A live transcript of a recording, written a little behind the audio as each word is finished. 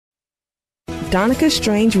Donica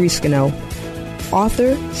Strange-Riscano,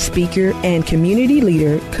 author, speaker, and community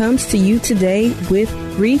leader, comes to you today with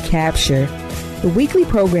Recapture, the weekly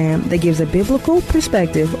program that gives a biblical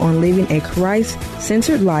perspective on living a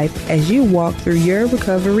Christ-centered life as you walk through your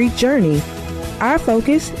recovery journey. Our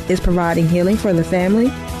focus is providing healing for the family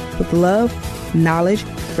with love, knowledge,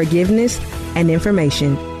 forgiveness, and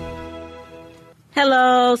information.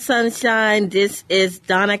 Hello, sunshine. This is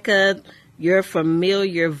Donica, your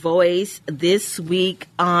familiar voice. This week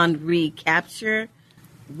on Recapture,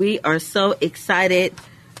 we are so excited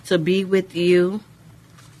to be with you.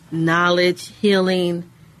 Knowledge, healing,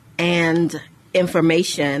 and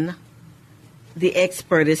information. The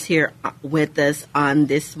expert is here with us on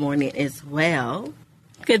this morning as well.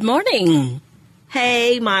 Good morning.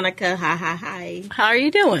 Hey, Monica. Hi. How are you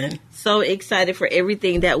doing? So excited for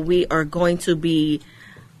everything that we are going to be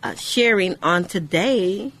sharing on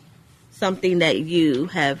today. Something that you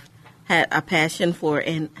have had a passion for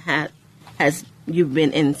and you've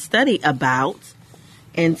been in study about.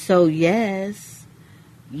 And so, yes,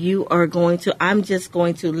 I'm just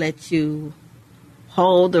going to let you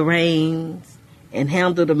hold the reins and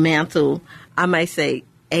handle the mantle. I might say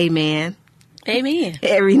amen. Amen.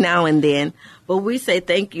 Every now and then. But we say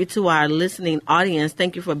thank you to our listening audience.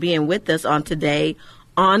 Thank you for being with us on today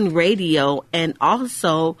on radio and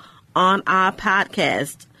also on our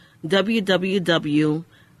podcast, www.kkht.com.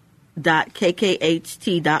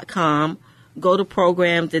 Go to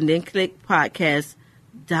programs and then click podcast.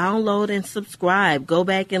 Download and subscribe. Go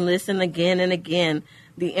back and listen again and again.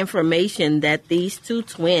 The information that these two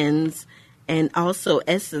twins and also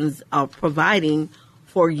Essence are providing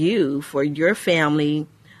for you, for your family,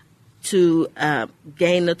 to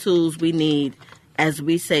gain the tools we need, as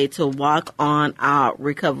we say, to walk on our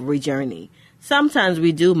recovery journey. Sometimes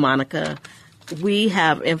we do, Monica. We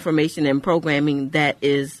have information and programming that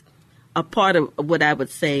is a part of what I would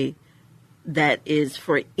say that is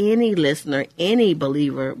for any listener, any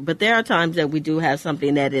believer. But there are times that we do have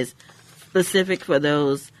something that is specific for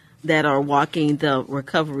those that are walking the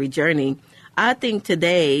recovery journey. I think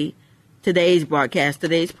today's broadcast,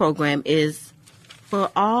 today's program is for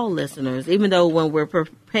all listeners. Even though when we're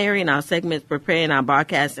preparing our segments, preparing our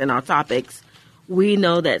broadcasts and our topics, we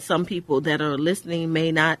know that some people that are listening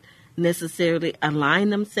may not necessarily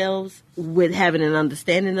align themselves with having an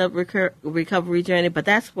understanding of recovery journey, but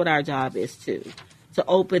that's what our job is to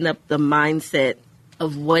open up the mindset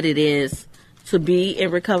of what it is to be in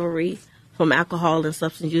recovery from alcohol and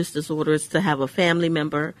substance use disorders, to have a family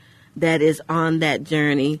member that is on that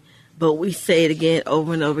journey. But we say it again,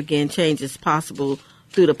 over and over again, change is possible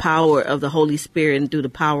through the power of the Holy Spirit and through the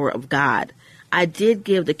power of God. I did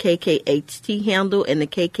give the KKHT handle and the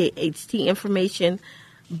KKHT information,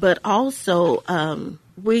 but also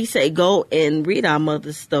we say go and read our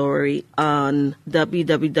mother's story on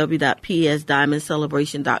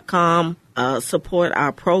www.psdiamondcelebration.com. Support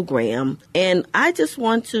our program. And I just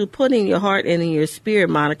want to put in your heart and in your spirit,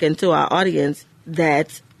 Monica, and to our audience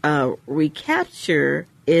that Recapture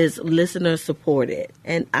is listener supported.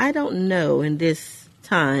 And I don't know in this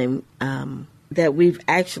time that we've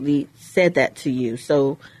actually said that to you.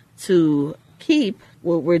 So to keep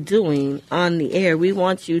what we're doing on the air, we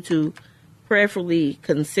want you to prayerfully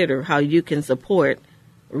consider how you can support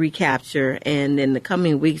Recapture. And in the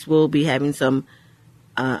coming weeks, we'll be having some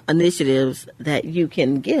initiatives that you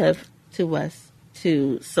can give to us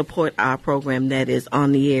to support our program that is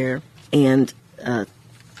on the air and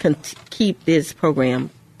keep this program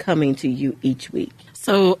coming to you each week.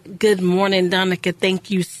 So, good morning, Donica. Thank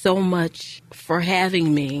you so much for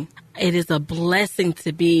having me. It is a blessing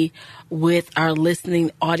to be with our listening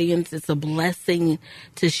audience. It's a blessing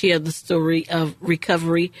to share the story of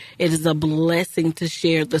recovery. It is a blessing to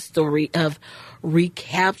share the story of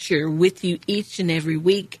Recapture with you each and every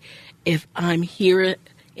week. If I'm here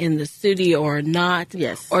in the studio or not,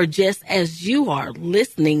 yes, or just as you are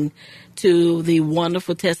listening to the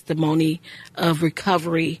wonderful testimony of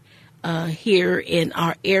recovery here in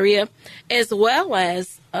our area, as well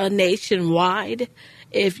as nationwide.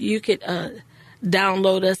 If you could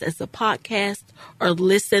download us as a podcast or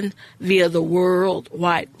listen via the World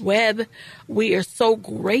Wide Web, we are so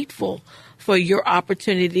grateful for your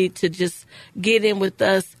opportunity to just get in with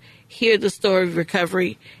us, hear the story of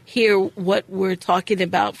recovery, hear what we're talking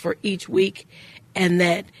about for each week, and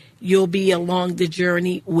that you'll be along the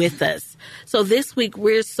journey with us. So this week,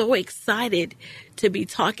 we're so excited to be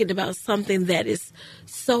talking about something that is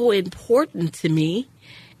so important to me,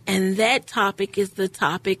 and that topic is the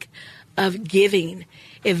topic of giving.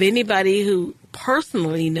 If anybody who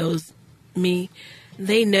personally knows me,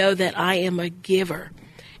 they know that I am a giver.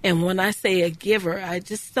 And when I say a giver, I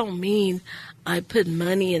just don't mean I put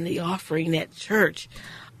money in the offering at church.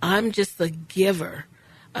 I'm just a giver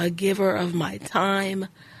of my time,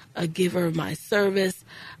 a giver of my service,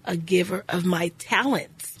 a giver of my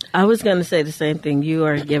talents. I was going to say the same thing. You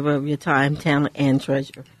are a giver of your time, talent, and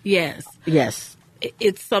treasure. Yes. Yes.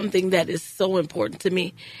 It's something that is so important to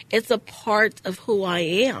me. It's a part of who I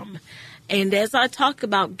am. And as I talk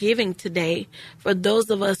about giving today, for those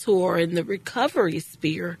of us who are in the recovery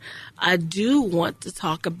sphere, I do want to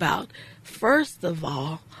talk about, first of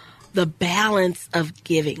all, the balance of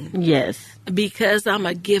giving. Yes. Because I'm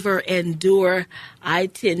a giver and doer, I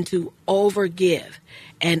tend to overgive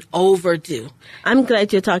and overdo. I'm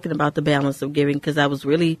glad you're talking about the balance of giving, because I was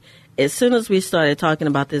really, as soon as we started talking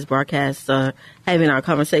about this broadcast, having our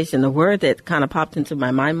conversation, the word that kind of popped into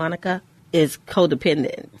my mind, Monica, is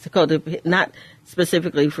codependent. It's not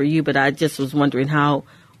specifically for you, but I just was wondering how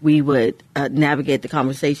we would navigate the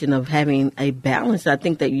conversation of having a balance. I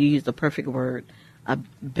think that you used the perfect word, a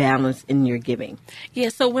balance in your giving. Yeah,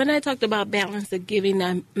 so when I talked about balance of giving,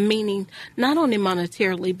 I'm meaning not only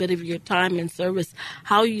monetarily, but of your time and service,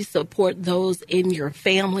 how you support those in your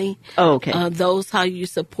family. Oh, okay. How you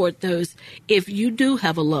support those. If you do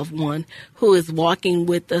have a loved one who is walking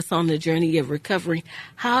with us on the journey of recovery,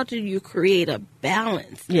 how do you create a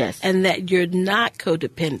balance? Yes. And that you're not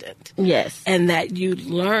codependent. Yes. And that you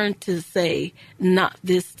learn to say, not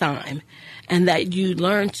this time. And that you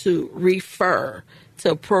learn to refer to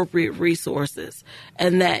appropriate resources,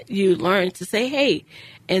 and that you learn to say, hey,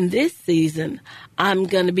 in this season, I'm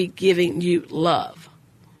going to be giving you love.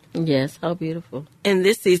 Yes, how beautiful. In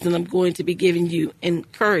this season, I'm going to be giving you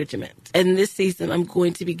encouragement. In this season, I'm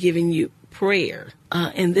going to be giving you prayer.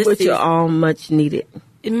 Which are all much needed.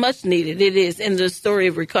 Much needed. It is in the story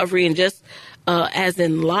of recovery, and just as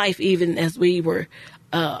in life, even as we're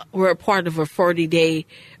a part of a 40-day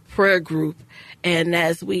prayer group, and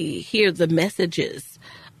as we hear the messages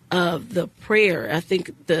of the prayer, I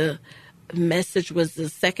think the message was the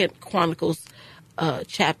 2 Chronicles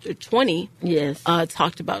chapter 20. Yes.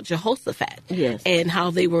 Talked about Jehoshaphat. Yes. And how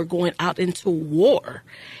they were going out into war,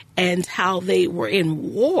 and how they were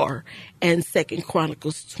in war in 2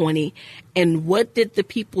 Chronicles 20. And what did the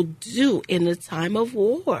people do in the time of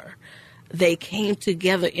war? They came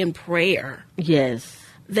together in prayer. Yes.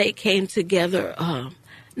 They came together,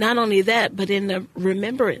 not only that, but in the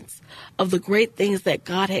remembrance of the great things that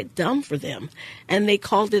God had done for them. And they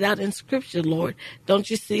called it out in Scripture, Lord, don't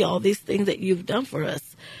you see all these things that you've done for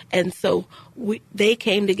us? And so they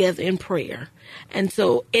came together in prayer. And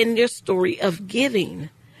so in your story of giving,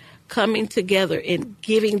 coming together and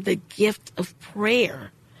giving the gift of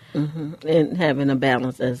prayer. Mm-hmm. And having a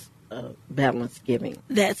balance as balanced giving.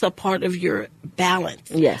 That's a part of your balance.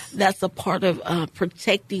 Yes. That's a part of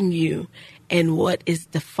protecting you and what is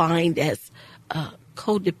defined as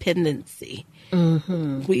codependency.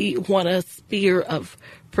 Mm-hmm. We want a sphere of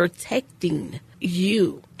protecting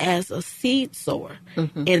you as a seed sower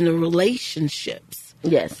in the relationships.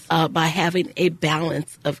 Yes. By having a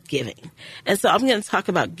balance of giving. And so I'm going to talk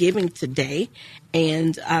about giving today.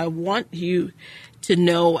 And I want you to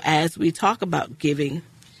know, as we talk about giving,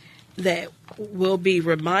 that we'll be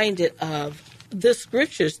reminded of the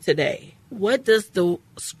scriptures today. What does the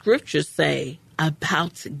scripture say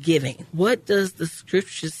about giving? What does the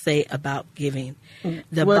scripture say about giving?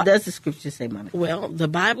 What does the scripture say, Monica? Well, the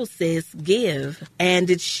Bible says, give, and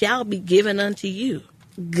it shall be given unto you.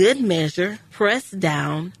 Good measure, pressed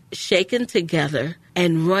down, shaken together,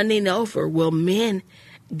 and running over will men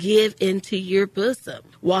give into your bosom.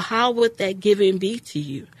 Well, how would that giving be to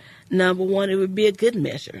you? Number one, it would be a good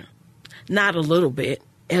measure. Not a little bit.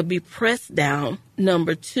 It'll be pressed down.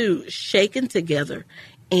 Number two, shaken together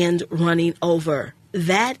and running over.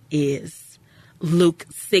 That is Luke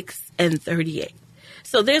 6:38.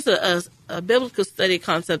 So there's a biblical study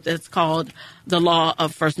concept that's called the law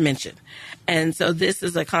of first mention. And so this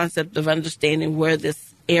is a concept of understanding where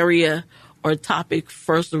this area or topic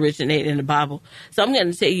first originated in the Bible. So I'm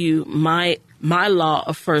going to tell you my law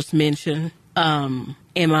of first mention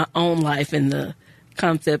in my own life, in the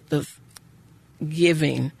concept of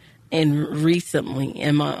giving, and recently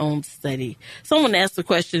in my own study. Someone asked a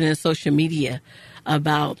question in social media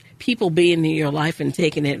about people being in your life and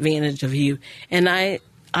taking advantage of you. And I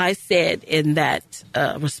said in that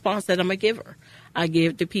response that I'm a giver. I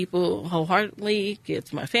give to people wholeheartedly, give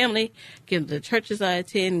to my family, give to the churches I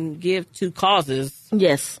attend, give to causes.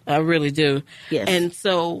 Yes. I really do. Yes. And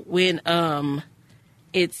so when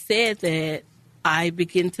it said that, I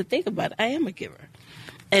begin to think about it. I am a giver.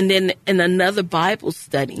 And then in another Bible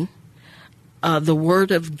study, the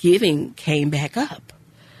word of giving came back up.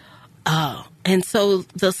 And so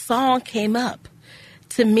the song came up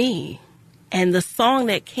to me, and the song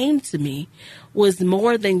that came to me was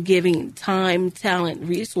more than giving time, talent,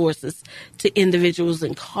 resources to individuals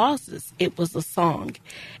and causes. It was a song,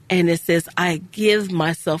 and it says, I give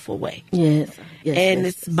myself away. Yes. And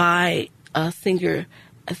it's by a singer,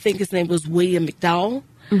 I think his name was William McDowell,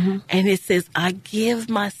 and it says, I give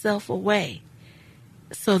myself away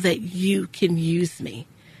so that you can use me.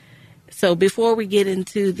 So before we get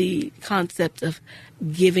into the concept of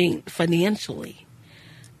giving financially,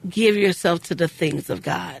 give yourself to the things of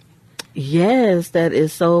God. Yes, that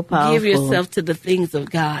is so powerful. Give yourself to the things of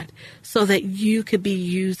God so that you could be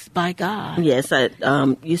used by God. Yes,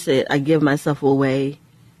 you said, I give myself away.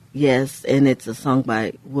 Yes, and it's a song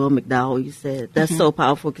by Will McDowell, you said. That's so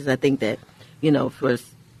powerful because I think that, for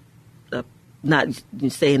not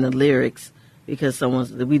saying the lyrics because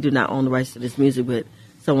we do not own the rights to this music, but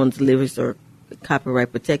someone's lyrics are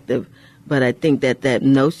copyright protective. But I think that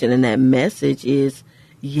notion and that message is,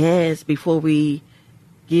 yes, before we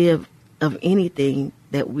give of anything,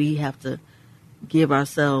 that we have to give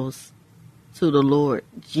ourselves to the Lord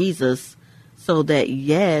Jesus so that,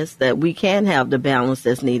 yes, that we can have the balance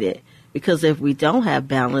that's needed. Because if we don't have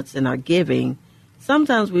balance in our giving,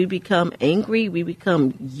 sometimes we become angry, we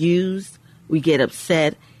become used, we get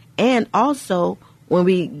upset. And also, when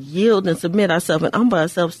we yield and submit ourselves and humble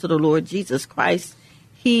ourselves to the Lord Jesus Christ,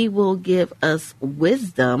 He will give us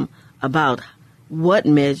wisdom about what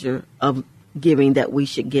measure of giving that we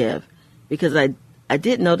should give. Because I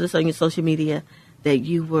did notice on your social media that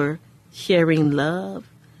you were sharing love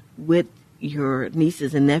with your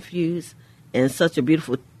nieces and nephews, and such a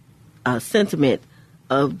beautiful sentiment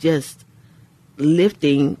of just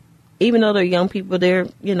lifting, even though they're young people, they're,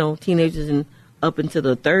 teenagers and up into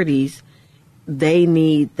the 30s, they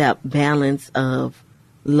need that balance of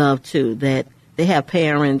love too, that they have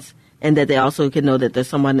parents and that they also can know that there's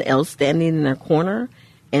someone else standing in their corner.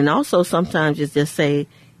 And also sometimes just say,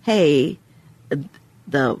 hey,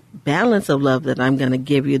 the balance of love that I'm going to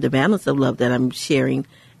give you, the balance of love that I'm sharing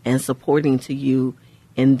and supporting to you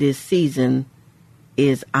in this season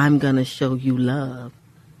is I'm going to show you love.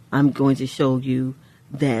 I'm going to show you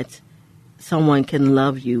that someone can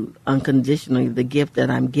love you unconditionally. The gift that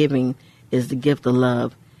I'm giving is the gift of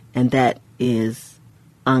love, and that is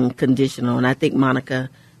unconditional. And I think, Monica,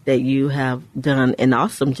 that you have done an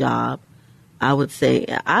awesome job. I would say,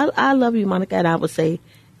 I love you, Monica, and I would say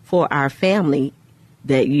for our family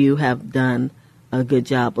that you have done a good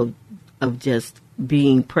job of just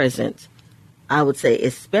being present. I would say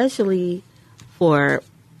especially for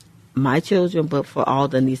my children, but for all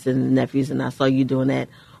the nieces and nephews, and I saw you doing that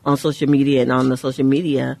on social media. And on the social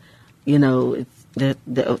media, it's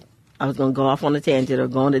I was going to go off on a tangent or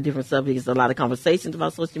go on to different subjects. A lot of conversations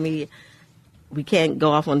about social media. We can't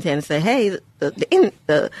go off on a tangent and say, hey,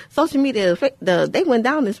 the social media, they went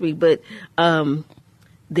down this week. But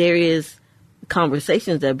there is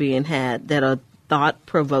conversations that are being had that are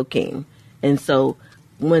thought-provoking. And so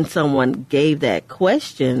when someone gave that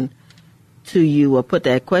question to you or put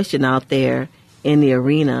that question out there in the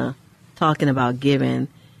arena talking about giving,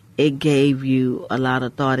 it gave you a lot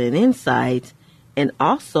of thought and insight, and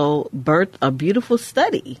also birthed a beautiful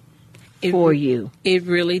study for you. It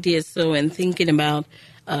really did so. And thinking about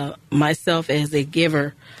myself as a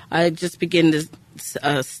giver, I just began to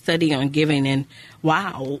study on giving, and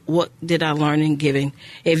wow, what did I learn in giving?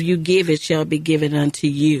 If you give, it shall be given unto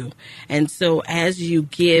you. And so as you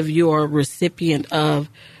give, you're a recipient of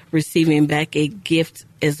receiving back a gift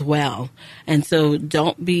as well. And so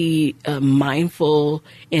don't be mindful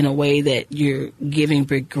in a way that you're giving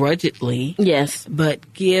begrudgingly. Yes.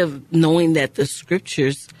 But give knowing that the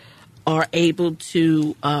scriptures are able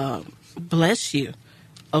to bless you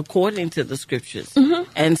according to the scriptures.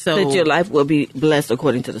 Mm-hmm. And so that your life will be blessed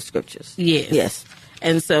according to the scriptures. Yes. Yes.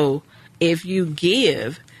 And so if you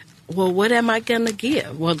give, well, what am I going to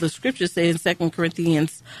give? Well, the scriptures say in 2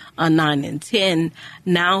 Corinthians 9 and 10,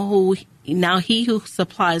 now he who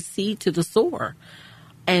supplies seed to the sower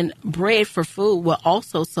and bread for food will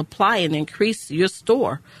also supply and increase your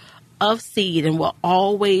store of seed and will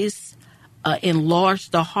always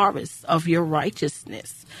enlarge the harvest of your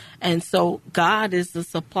righteousness. And so God is the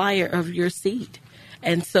supplier of your seed.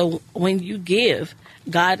 And so when you give,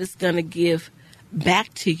 God is going to give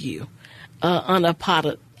back to you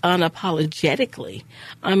unapologetically.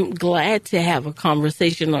 I'm glad to have a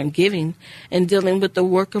conversation on giving and dealing with the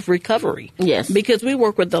work of recovery. Yes. Because we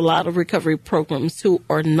work with a lot of recovery programs who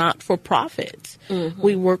are not for profit. Mm-hmm.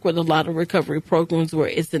 We work with a lot of recovery programs where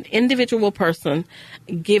it's an individual person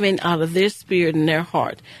giving out of their spirit and their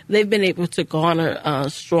heart. They've been able to garner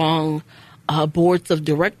strong boards of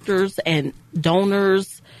directors and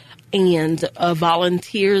donors and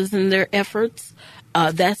volunteers in their efforts.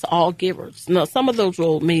 That's all givers. Now, some of those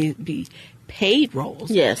roles may be paid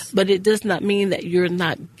roles. Yes. But it does not mean that you're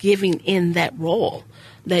not giving in that role,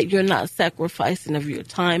 that you're not sacrificing of your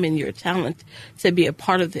time and your talent to be a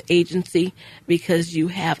part of the agency because you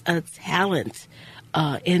have a talent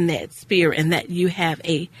in that sphere and that you have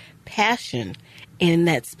a passion in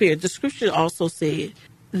that spirit. The scripture also said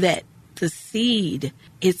that the seed,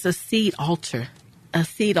 it's a seed altar. A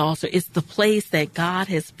seed altar is the place that God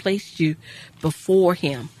has placed you before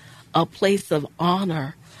him, a place of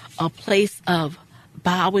honor, a place of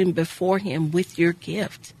bowing before him with your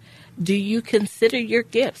gift. Do you consider your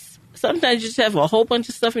gifts? Sometimes you just have a whole bunch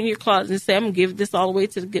of stuff in your closet and say, I'm going to give this all the way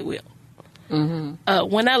to the Goodwill. Mm-hmm.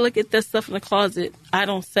 When I look at that stuff in the closet, I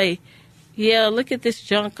don't say, yeah, look at this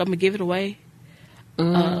junk, I'm going to give it away.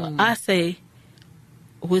 I say,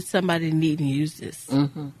 would somebody need to use this?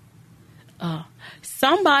 Mm-hmm.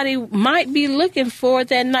 Somebody might be looking for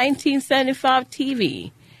that 1975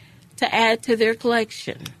 TV to add to their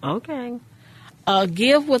collection. Okay.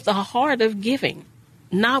 Give with a heart of giving,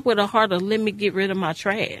 not with a heart of let me get rid of my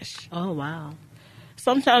trash. Oh, wow.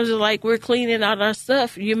 Sometimes it's like we're cleaning out our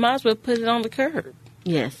stuff. You might as well put it on the curb.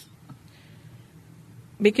 Yes.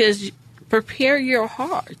 Because prepare your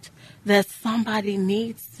heart that somebody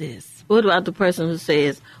needs this. What about the person who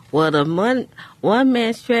says, well, one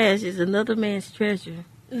man's trash is another man's treasure?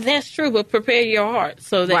 That's true, but prepare your heart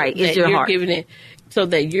so that, you're giving it, so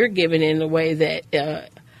that you're giving it in a way that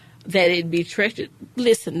it be treasured.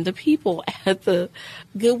 Listen, the people at the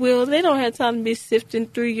Goodwill, they don't have time to be sifting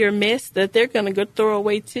through your mess that they're going to go throw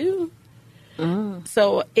away too.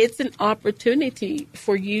 So it's an opportunity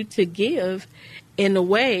for you to give in a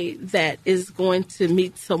way that is going to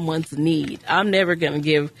meet someone's need. I'm never going to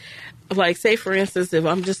give, like, say, for instance, if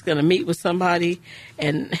I'm just going to meet with somebody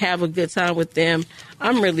and have a good time with them,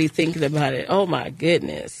 I'm really thinking about it. Oh, my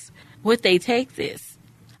goodness. Would they take this?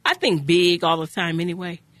 I think big all the time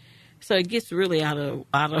anyway. So it gets really out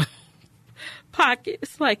of pocket.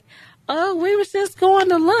 It's like, oh, we were just going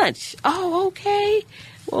to lunch. Oh, okay.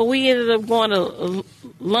 Well, we ended up going to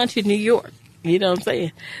lunch in New York. You know what I'm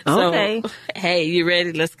saying? Okay. So, hey, you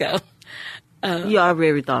ready? Let's go. You are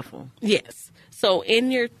very thoughtful. Yes. So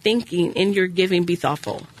in your thinking, in your giving, be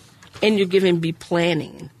thoughtful. In your giving, be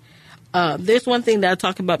planning. There's one thing that I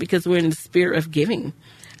talk about because we're in the spirit of giving.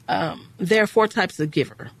 There are 4 types of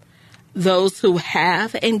giver. Those who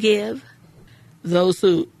have and give. Those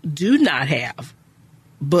who do not have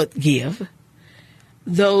but give.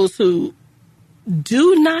 Those who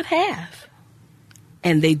do not have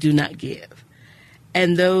and they do not give.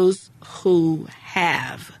 And those who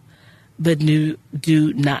have but do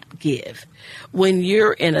not give. When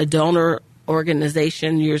you're in a donor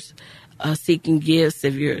organization, you're seeking gifts.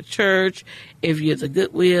 If you're a church, if you're the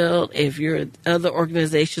Goodwill, if you're other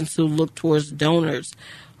organizations who look towards donors,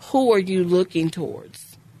 who are you looking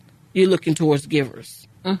towards? You're looking towards givers.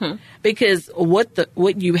 Mm-hmm. Because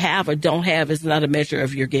what you have or don't have is not a measure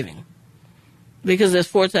of your giving. Because there's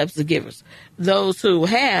 4 types of givers. Those who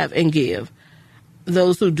have and give.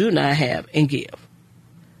 Those who do not have and give.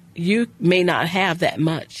 You may not have that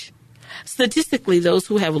much. Statistically, those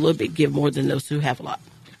who have a little bit give more than those who have a lot.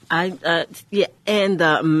 Yeah, and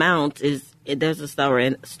the amount is, there's a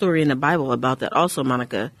story in the Bible about that also,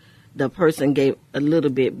 Monica. The person gave a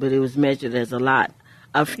little bit, but it was measured as a lot.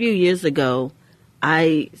 A few years ago,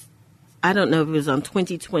 I don't know if it was on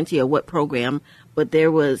 2020 or what program, but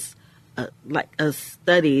there was a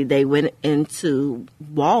study. They went into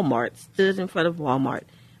Walmart, stood in front of Walmart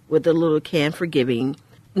with a little can for giving,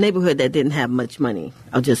 neighborhood that didn't have much money,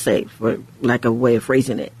 I'll just say, for like a way of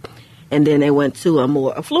phrasing it. And then they went to a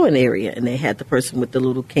more affluent area, and they had the person with the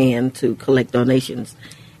little can to collect donations.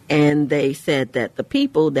 And they said that the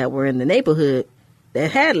people that were in the neighborhood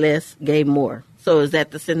that had less gave more. So is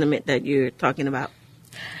that the sentiment that you're talking about?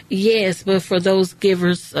 Yes, but for those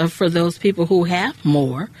givers, for those people who have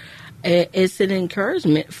more, it's an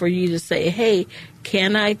encouragement for you to say, hey,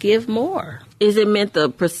 can I give more? Is it meant the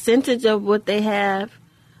percentage of what they have,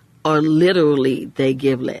 or literally they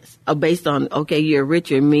give less? Or based on, okay, you're rich,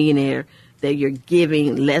 you're a millionaire, that you're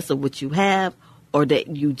giving less of what you have, or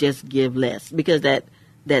that you just give less? Because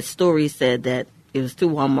that story said that it was 2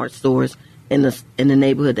 Walmart stores in the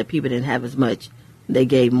neighborhood that people didn't have as much. They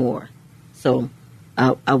gave more. So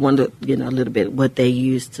I wonder, a little bit what they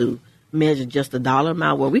used to measure just the dollar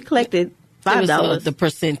amount. Well, we collected $5. The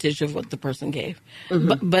percentage of what the person gave.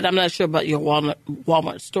 But I'm not sure about your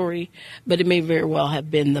Walmart story, but it may very well have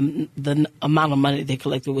been the amount of money they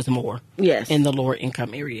collected was more in the lower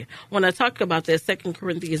income area. When I talk about that, 2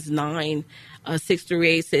 Corinthians 9,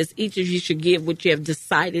 6-8 says, each of you should give what you have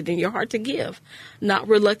decided in your heart to give, not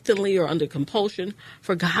reluctantly or under compulsion,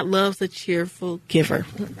 for God loves a cheerful giver.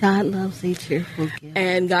 God loves a cheerful giver.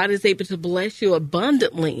 And God is able to bless you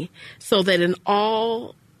abundantly so that in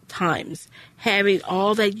all times, having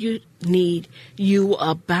all that you need, you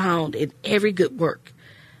abound in every good work.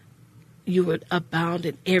 You would abound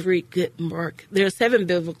in every good work. There are 7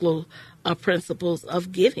 biblical principles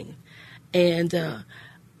of giving. And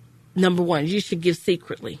number 1, you should give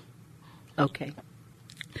secretly. Okay.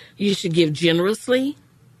 You should give generously.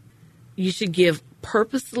 You should give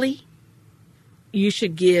purposely. You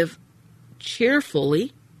should give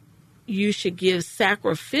cheerfully. You should give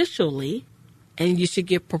sacrificially. And you should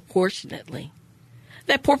give proportionately.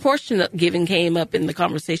 That proportionate giving came up in the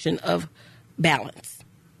conversation of balance.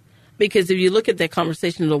 Because if you look at that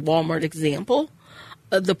conversation, the Walmart example,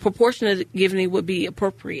 the proportionate giving would be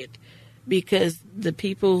appropriate because the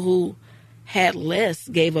people who had less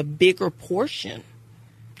gave a bigger portion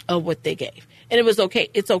of what they gave. And it was okay.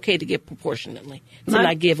 It's okay to give proportionately, to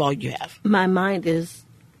not give all you have. My mind is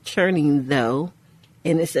churning, though,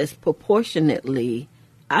 and it says proportionately.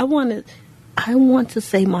 I want to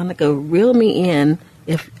say, Monica, reel me in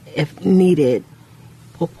if needed.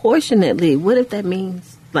 Proportionately, what if that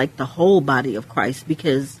means like the whole body of Christ?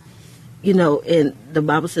 Because, in the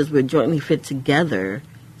Bible says we're jointly fit together.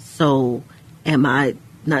 So am I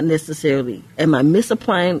misapplying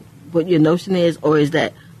what your notion is, or is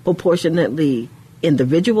that proportionately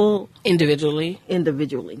individually? Individually,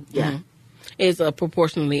 yeah. Mm-hmm. It's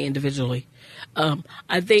proportionally individually.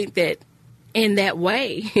 I think that in that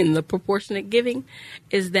way, in the proportionate giving,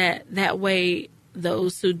 is that way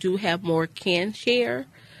those who do have more can share,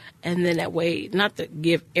 and then that way, not to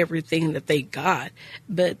give everything that they got,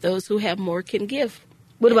 but those who have more can give.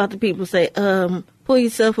 What about the people who say, pull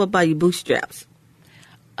yourself up by your bootstraps?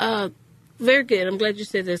 Very good. I'm glad you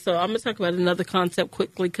said that. So I'm going to talk about another concept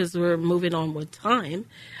quickly because we're moving on with time.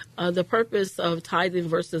 The purpose of tithing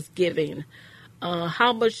versus giving.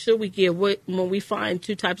 How much should we give? When we find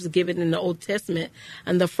 2 types of giving in the Old Testament,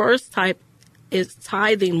 and the first type is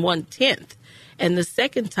tithing 1/10, and the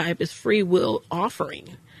second type is free will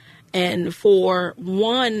offering. And for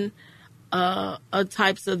one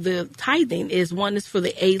types of the tithing one is for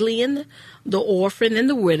the alien, the orphan, and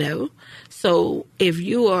the widow. So if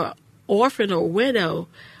you are orphan or widow,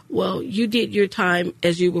 well, you did your time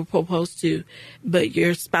as you were supposed to, but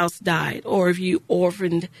your spouse died. Or if you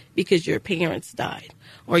orphaned because your parents died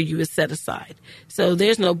or you were set aside. So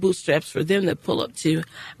there's no bootstraps for them to pull up to.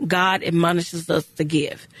 God admonishes us to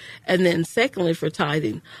give. And then secondly, for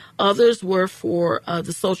tithing, others were for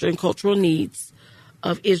the social and cultural needs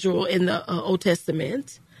of Israel in the Old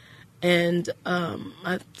Testament. And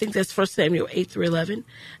I think that's 1 Samuel 8-11.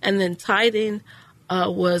 And then tithing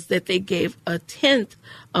was that they gave 1/10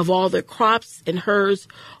 of all their crops and herds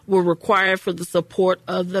were required for the support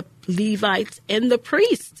of the Levites and the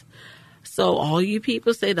priests. So all you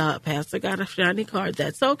people say, the pastor got a shiny card.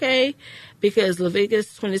 That's okay, because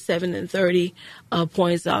Leviticus 27:30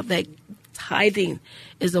 points out that tithing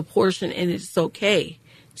is a portion, and it's okay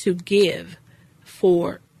to give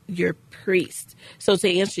for your priest. So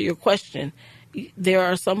to answer your question, there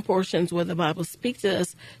are some portions where the Bible speaks to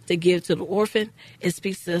us to give to the orphan. It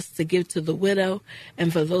speaks to us to give to the widow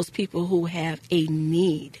and for those people who have a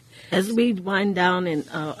need. As we wind down in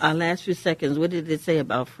our last few seconds, what did it say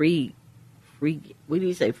about free? What did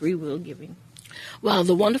he say? Free will giving. Well,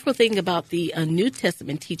 the wonderful thing about the New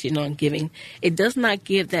Testament teaching on giving, it does not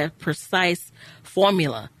give that precise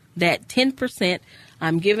formula, that 10%,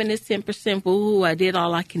 I'm giving this 10%, woo, I did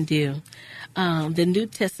all I can do. The New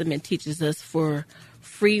Testament teaches us for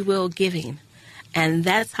free will giving. And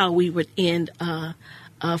that's how we would end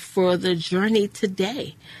for the journey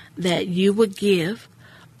today, that you would give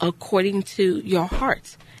according to your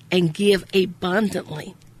heart and give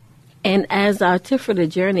abundantly. And as our tip for the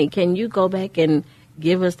journey, can you go back and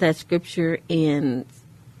give us that scripture in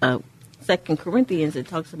 2 Corinthians? It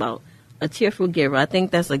talks about a cheerful giver. I think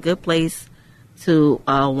that's a good place to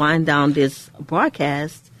wind down this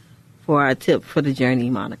broadcast for our tip for the journey,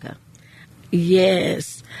 Monica.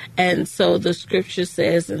 Yes. And so the scripture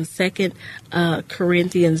says in 2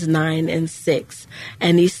 Corinthians 9:6,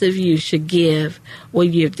 and each of you should give what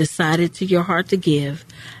you have decided to your heart to give,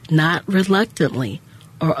 not reluctantly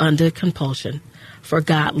or under compulsion, for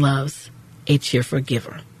God loves a cheerful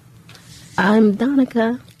giver. I'm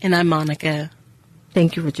Donica. And I'm Monica.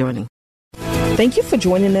 Thank you for joining. Thank you for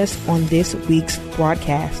joining us on this week's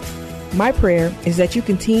broadcast. My prayer is that you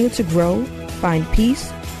continue to grow, find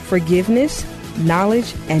peace, forgiveness,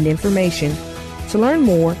 knowledge, and information. To learn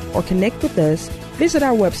more or connect with us, visit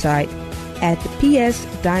our website at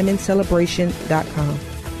psdiamondcelebration.com.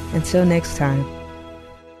 Until next time.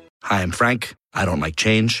 Hi, I'm Frank. I don't like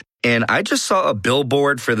change. And I just saw a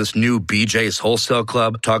billboard for this new BJ's Wholesale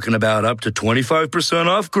Club talking about up to 25%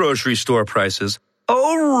 off grocery store prices.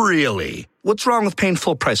 Oh, really? What's wrong with paying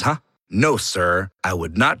full price, huh? No, sir. I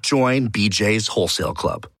would not join BJ's Wholesale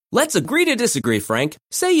Club. Let's agree to disagree, Frank.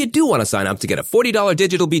 Say you do want to sign up to get a $40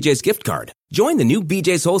 digital BJ's gift card. Join the new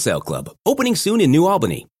BJ's Wholesale Club, opening soon in New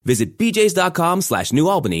Albany. Visit bjs.com/New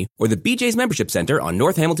Albany or the BJ's Membership Center on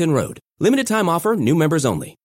North Hamilton Road. Limited time offer, new members only.